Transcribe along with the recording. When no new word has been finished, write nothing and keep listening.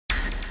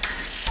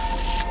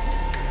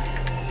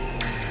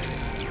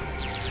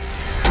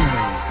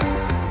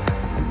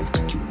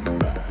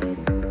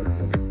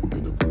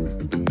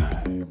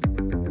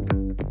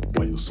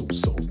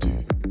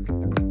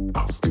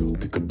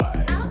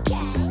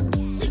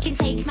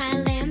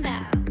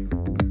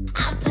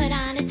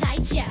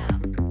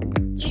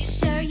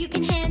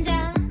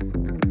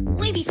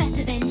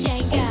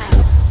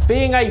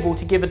Being able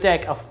to give a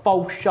deck a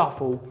false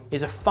shuffle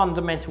is a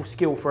fundamental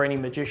skill for any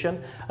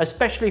magician,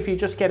 especially if you're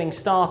just getting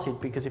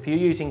started, because if you're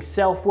using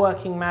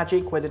self-working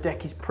magic where the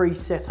deck is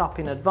pre-set up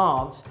in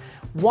advance,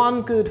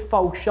 one good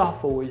false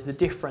shuffle is the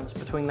difference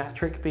between that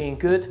trick being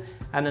good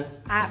and an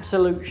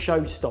absolute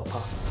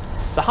showstopper.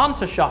 The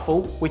Hunter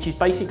Shuffle, which is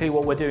basically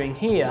what we're doing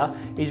here,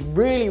 is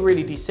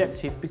really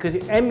deceptive because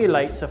it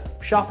emulates a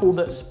shuffle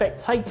that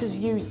spectators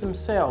use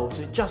themselves.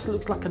 It just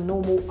looks like a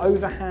normal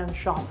overhand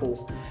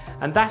shuffle.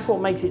 And that's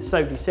what makes it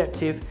so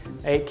deceptive.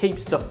 It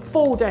keeps the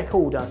full deck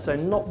order, so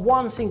not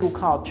one single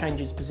card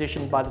changes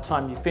position by the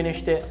time you've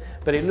finished it,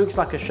 but it looks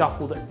like a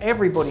shuffle that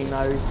everybody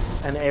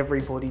knows and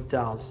everybody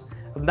does.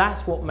 And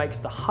that's what makes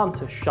the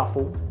Hunter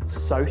Shuffle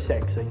so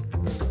sexy.